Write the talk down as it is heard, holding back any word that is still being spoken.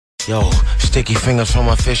Yo, sticky fingers from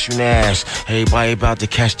my fish and ass. Everybody about to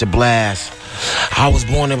catch the blast. I was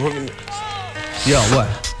born in Brooklyn. Yo,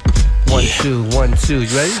 what? One, two, 1, 2.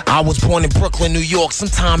 You ready? I was born in Brooklyn, New York,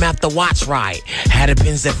 sometime after Watch Riot. Had a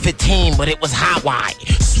Benz at 15, but it was hot wide.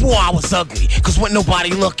 Swore I was ugly, cause when nobody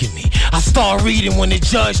look at me. I started reading when the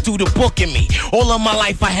judge threw the book at me. All of my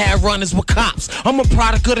life I had runners with cops. I'm a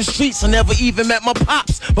product of the streets, I never even met my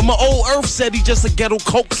pops. But my old earth said he just a ghetto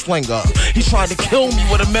coke slinger. He tried to kill me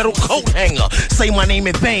with a metal coat hanger. Say my name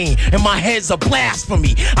in vain, and my head's a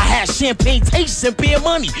blasphemy. I had champagne taste and beer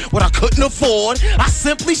money. What I couldn't afford, I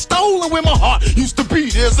simply stole it where my heart used to be.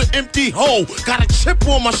 There's an empty hole. Got a chip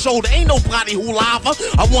on my shoulder, ain't nobody who lava.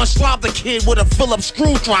 I once robbed a kid with a Phillips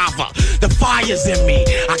screwdriver. The fire's in me,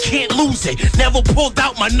 I can't lose it. Never pulled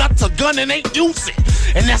out my nuts or gun and ain't use it.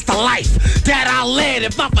 And that's the life that I led.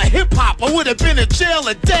 If not for hip-hop, I would have been in jail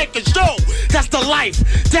and dead for show. That's the life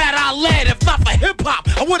that I led. If not for hip-hop,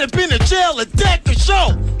 I would have been in jail and dead for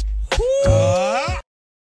show.